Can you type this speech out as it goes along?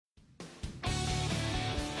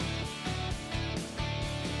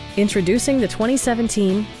Introducing the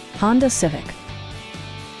 2017 Honda Civic.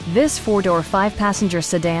 This four-door, five-passenger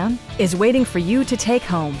sedan is waiting for you to take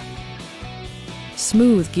home.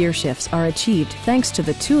 Smooth gear shifts are achieved thanks to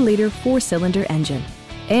the 2-liter 4-cylinder engine.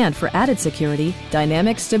 And for added security,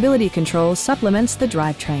 dynamic stability control supplements the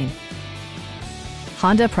drivetrain.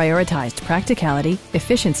 Honda prioritized practicality,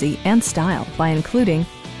 efficiency, and style by including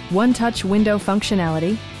one-touch window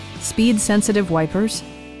functionality, speed-sensitive wipers,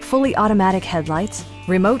 fully automatic headlights,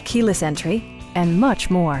 remote keyless entry, and much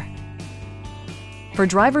more. For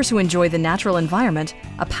drivers who enjoy the natural environment,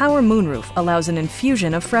 a power moonroof allows an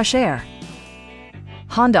infusion of fresh air.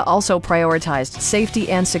 Honda also prioritized safety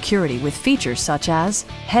and security with features such as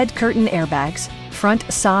head curtain airbags, front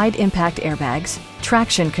side impact airbags,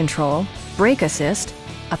 traction control, brake assist,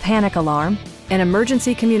 a panic alarm, an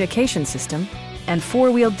emergency communication system, and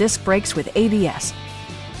four-wheel disc brakes with ABS.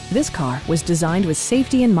 This car was designed with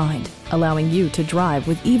safety in mind, allowing you to drive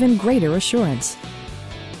with even greater assurance.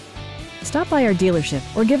 Stop by our dealership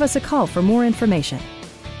or give us a call for more information.